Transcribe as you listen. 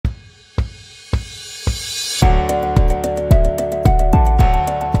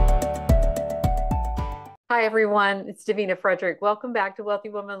Hi, everyone. It's Davina Frederick. Welcome back to Wealthy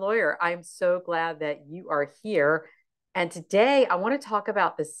Woman Lawyer. I'm so glad that you are here. And today I want to talk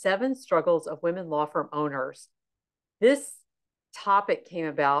about the 7 struggles of women law firm owners. This topic came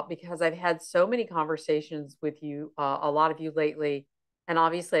about because I've had so many conversations with you, a lot of you lately. And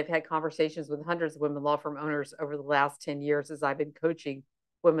obviously, I've had conversations with hundreds of women law firm owners over the last 10 years as I've been coaching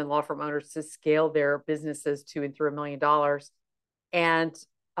women law firm owners to scale their businesses to and through $1 million. And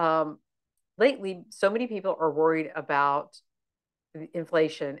um, lately, so many people are worried about the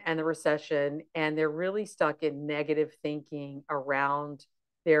inflation and the recession, and they're really stuck in negative thinking around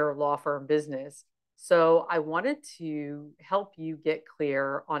their law firm business. So, I wanted to help you get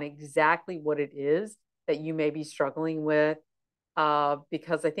clear on exactly what it is that you may be struggling with,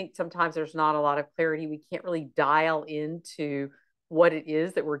 because I think sometimes there's not a lot of clarity. We can't really dial into what it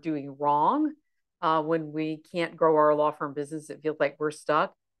is that we're doing wrong. When we can't grow our law firm business, it feels like we're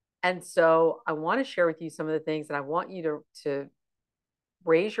stuck. And so I want to share with you some of the things, and I want you to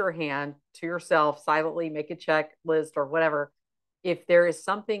raise your hand to yourself silently, make a checklist or whatever. If there is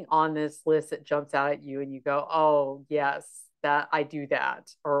something on this list that jumps out at you and you go, oh, yes, that I do that,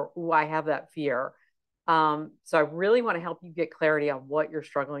 or oh, I have that fear. So I really want to help you get clarity on what you're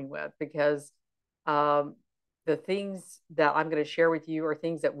struggling with, because um, the things that I'm going to share with you are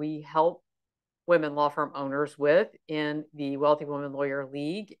things that we help women law firm owners with in the Wealthy Woman Lawyer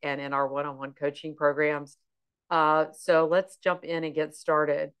League and in our one-on-one coaching programs. So let's jump in and get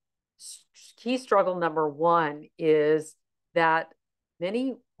started. Key struggle number one is that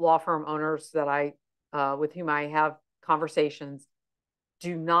many law firm owners that with whom I have conversations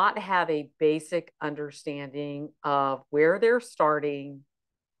do not have a basic understanding of where they're starting,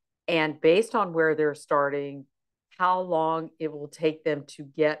 and based on where they're starting, how long it will take them to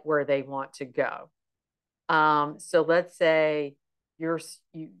get where they want to go. So let's say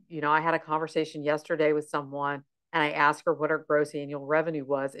I had a conversation yesterday with someone, and I asked her what her gross annual revenue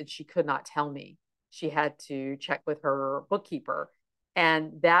was, and she could not tell me. She had to check with her bookkeeper.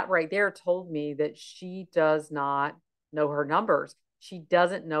 And that right there told me that she does not know her numbers. She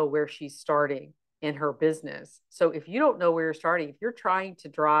doesn't know where she's starting in her business. So if you don't know where you're starting, if you're trying to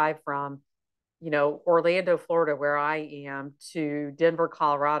drive from, Orlando, Florida, where I am, to Denver,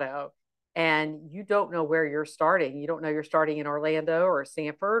 Colorado, and you don't know where you're starting. You don't know you're starting in Orlando or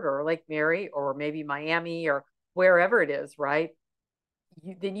Sanford or Lake Mary or maybe Miami or wherever it is, right?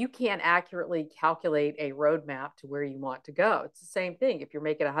 Then you can't accurately calculate a roadmap to where you want to go. It's the same thing if you're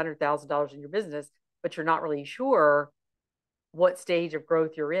making $100,000 in your business, but you're not really sure what stage of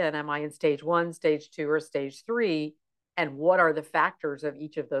growth you're in. Am I in stage one, stage two, or stage three? And what are the factors of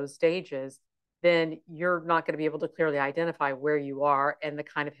each of those stages? Then you're not going to be able to clearly identify where you are and the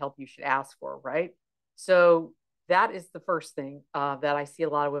kind of help you should ask for, right? So that is the first thing that I see a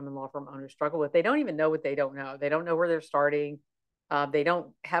lot of women law firm owners struggle with. They don't even know what they don't know. They don't know where they're starting. They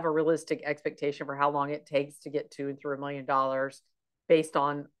don't have a realistic expectation for how long it takes to get to and through $1 million based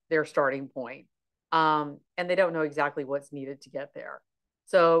on their starting point. And they don't know exactly what's needed to get there.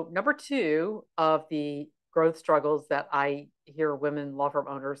 So, number two of the growth struggles that I hear women law firm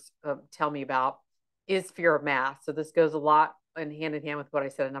owners tell me about is fear of math. So, this goes a lot in hand with what I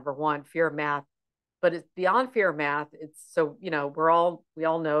said at number one, fear of math. But it's beyond fear of math. It's so, we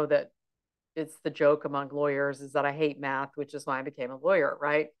all know that it's the joke among lawyers is that I hate math, which is why I became a lawyer,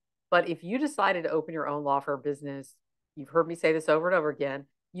 right? But if you decided to open your own law firm business, you've heard me say this over and over again,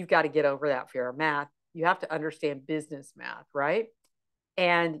 you've got to get over that fear of math. You have to understand business math, right?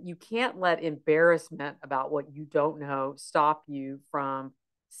 And you can't let embarrassment about what you don't know stop you from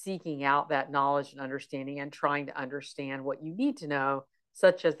seeking out that knowledge and understanding and trying to understand what you need to know,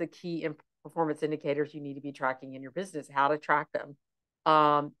 such as the key performance indicators you need to be tracking in your business, how to track them,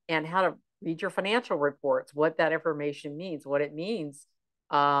 and how to read your financial reports, what that information means, what it means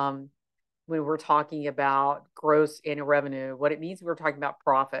um, when we're talking about gross annual revenue, what it means when we're talking about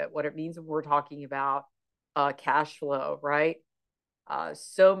profit, what it means when we're talking about cash flow, right?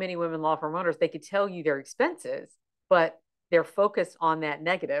 So many women law firm owners, they could tell you their expenses, but they're focused on that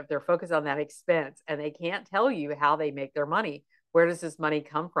negative. They're focused on that expense, and they can't tell you how they make their money. Where does this money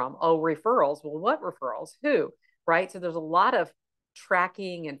come from? Oh, referrals. Well, what referrals? Who? Right? So there's a lot of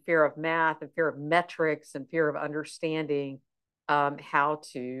tracking and fear of math and fear of metrics and fear of understanding how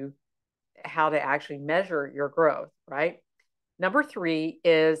to actually measure your growth, right? Number three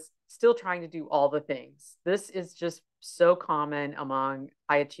is still trying to do all the things. This is just so common among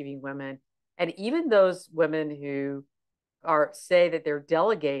high achieving women. And even those women who say that they're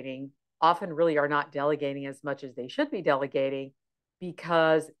delegating often really are not delegating as much as they should be delegating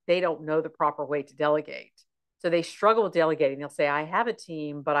because they don't know the proper way to delegate. So they struggle with delegating. They'll say, I have a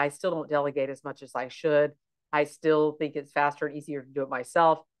team, but I still don't delegate as much as I should. I still think it's faster and easier to do it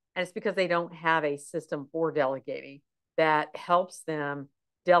myself. And it's because they don't have a system for delegating that helps them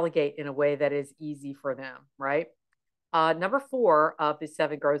delegate in a way that is easy for them, right? Number four of the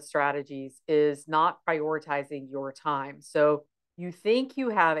seven growth strategies is not prioritizing your time. So you think you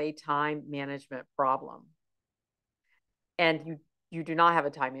have a time management problem, and you do not have a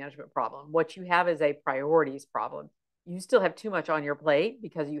time management problem. What you have is a priorities problem. You still have too much on your plate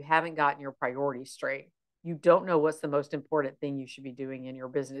because you haven't gotten your priorities straight. You don't know what's the most important thing you should be doing in your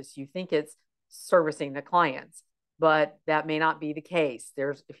business. You think it's servicing the clients, but that may not be the case.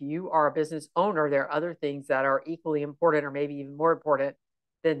 If you are a business owner, there are other things that are equally important or maybe even more important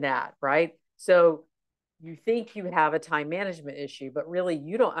than that, right? So you think you have a time management issue, but really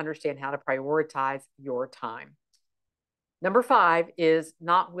you don't understand how to prioritize your time. Number five is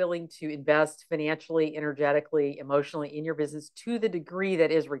not willing to invest financially, energetically, emotionally in your business to the degree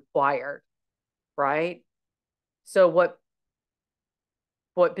that is required, right? So what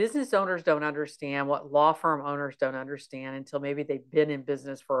business owners don't understand, what law firm owners don't understand until maybe they've been in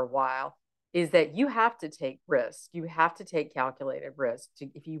business for a while, is that you have to take risks. You have to take calculated risks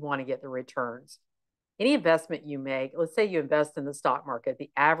if you want to get the returns. Any investment you make, let's say you invest in the stock market,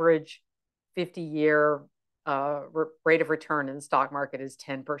 the average 50-year rate of return in the stock market is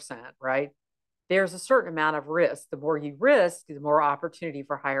 10%, right? There's a certain amount of risk. The more you risk, the more opportunity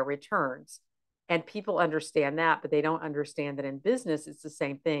for higher returns. And people understand that, but they don't understand that in business, it's the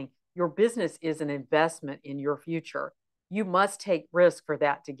same thing. Your business is an investment in your future. You must take risk for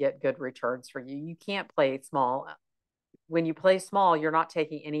that to get good returns for you. You can't play small. When you play small, you're not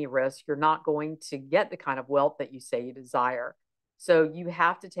taking any risk. You're not going to get the kind of wealth that you say you desire. So you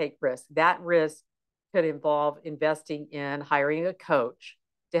have to take risk. That risk could involve investing in hiring a coach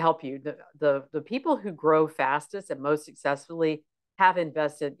to help you. The people who grow fastest and most successfully have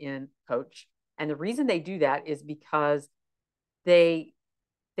invested in coach. And the reason they do that is because they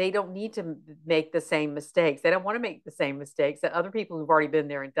don't need to make the same mistakes. They don't want to make the same mistakes that other people who've already been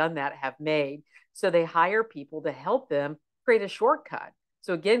there and done that have made. So they hire people to help them create a shortcut.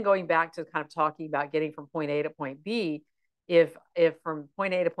 So again, going back to kind of talking about getting from point A to point B, if from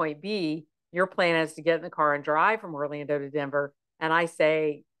point A to point B, your plan is to get in the car and drive from Orlando to Denver, and I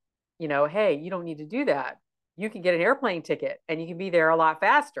say, hey, you don't need to do that. You can get an airplane ticket and you can be there a lot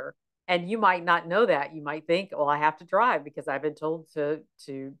faster. And you might not know that. You might think, well, I have to drive because I've been told to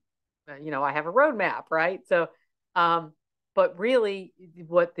I have a roadmap, right? So, but really,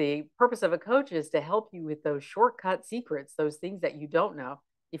 what the purpose of a coach is to help you with those shortcut secrets, those things that you don't know.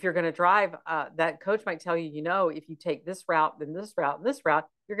 If you're going to drive, that coach might tell you, if you take this route, then this route, and this route,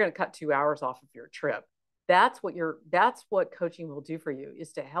 you're going to cut 2 hours off of your trip. That's what coaching will do for you,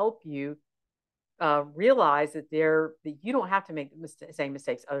 is to help you realize that you don't have to make the same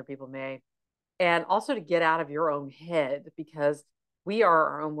mistakes other people made, and also to get out of your own head, because we are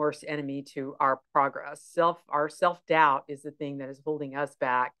our own worst enemy to our progress. Our self-doubt is the thing that is holding us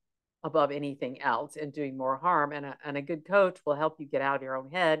back above anything else and doing more harm. And a good coach will help you get out of your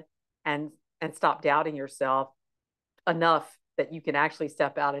own head and stop doubting yourself enough that you can actually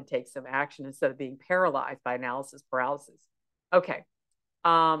step out and take some action instead of being paralyzed by analysis paralysis. Okay.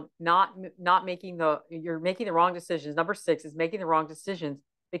 Not making you're making the wrong decisions. Number six is making the wrong decisions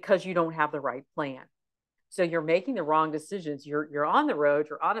because you don't have the right plan. So you're making the wrong decisions. You're on the road,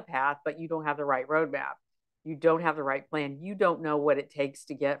 you're on a path, but you don't have the right roadmap. You don't have the right plan. You don't know what it takes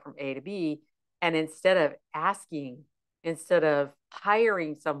to get from A to B. And instead of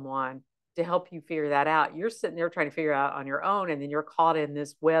hiring someone to help you figure that out, you're sitting there trying to figure out on your own, and then you're caught in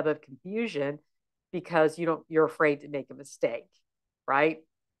this web of confusion because you're afraid to make a mistake, right?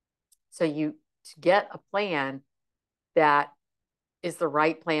 So to get a plan that is the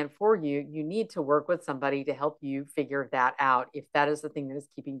right plan for you, you need to work with somebody to help you figure that out if that is the thing that is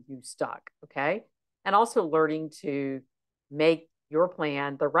keeping you stuck, okay? And also learning to make your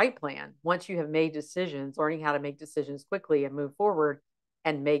plan the right plan. Once you have made decisions, learning how to make decisions quickly and move forward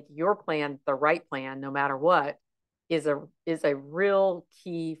and make your plan the right plan no matter what is a real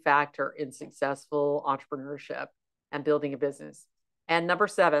key factor in successful entrepreneurship and building a business. And number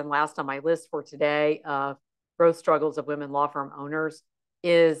seven, last on my list for today, growth struggles of women law firm owners,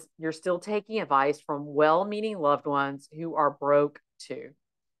 is you're still taking advice from well-meaning loved ones who are broke too.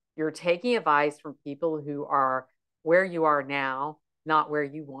 You're taking advice from people who are where you are now, not where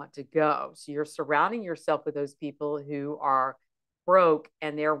you want to go. So you're surrounding yourself with those people who are broke,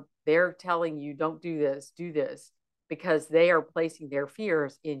 and they're telling you, don't do this, because they are placing their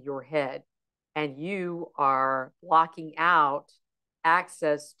fears in your head, and you are blocking out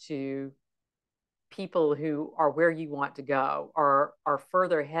access to people who are where you want to go, or are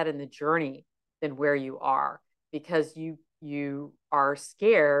further ahead in the journey than where you are. because you are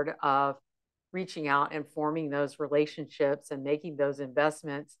scared of reaching out and forming those relationships and making those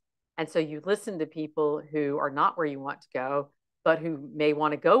investments. And so you listen to people who are not where you want to go, but who may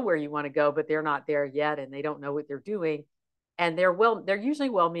want to go where you want to go, but they're not there yet and they don't know what they're doing. And they're usually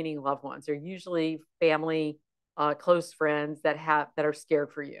well-meaning loved ones. They're usually family, close friends that are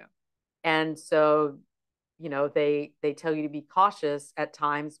scared for you. And so, they tell you to be cautious at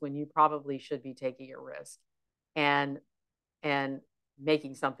times when you probably should be taking a risk and and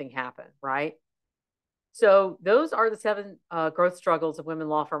making something happen, right? So those are the seven growth struggles of women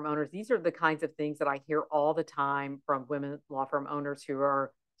law firm owners. These are the kinds of things that I hear all the time from women law firm owners who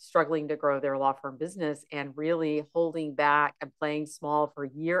are struggling to grow their law firm business and really holding back and playing small for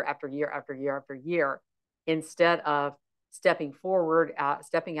year after year after year after year, instead of stepping forward,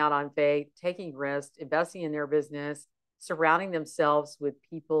 stepping out on faith, taking risks, investing in their business, surrounding themselves with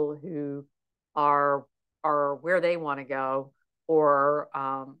people who are are where they want to go, or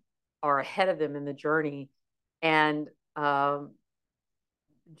are ahead of them in the journey, and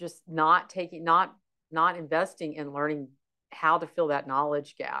just not investing in learning how to fill that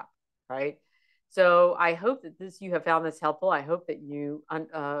knowledge gap, right? So I hope that you have found this helpful. I hope that you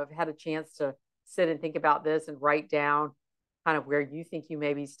had a chance to sit and think about this and write down kind of where you think you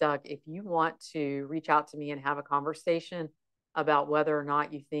may be stuck. If you want to reach out to me and have a conversation about whether or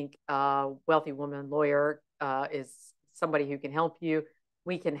not you think a wealthy woman lawyer is somebody who can help you,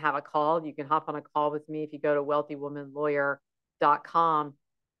 we can have a call. You can hop on a call with me if you go to wealthywomanlawyer.com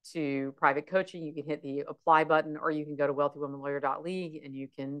to private coaching. You can hit the apply button, or you can go to wealthywomanlawyer.league and you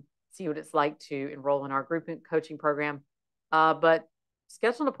can see what it's like to enroll in our group coaching program. But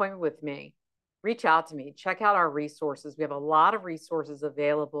schedule an appointment with me. Reach out to me. Check out our resources. We have a lot of resources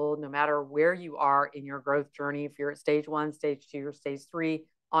available no matter where you are in your growth journey. If you're at stage 1, stage 2, or stage 3,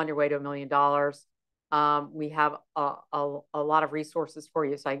 on your way to $1 million, we have a lot of resources for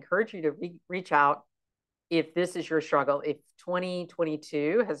you. So I encourage you to reach out if this is your struggle. If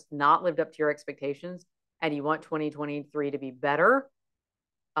 2022 has not lived up to your expectations and you want 2023 to be better,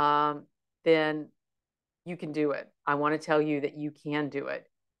 then you can do it. I want to tell you that you can do it.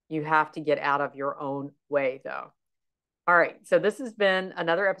 You have to get out of your own way, though. All right. So this has been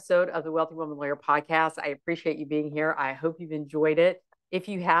another episode of the Wealthy Woman Lawyer podcast. I appreciate you being here. I hope you've enjoyed it. If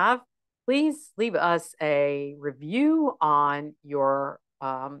you have, please leave us a review on your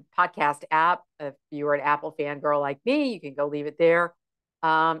podcast app. If you're an Apple fangirl like me, you can go leave it there.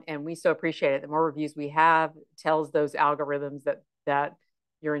 And we so appreciate it. The more reviews we have tells those algorithms that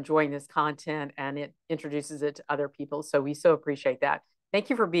you're enjoying this content, and it introduces it to other people. So we so appreciate that. Thank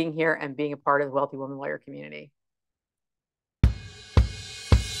you for being here and being a part of the Wealthy Woman Lawyer community.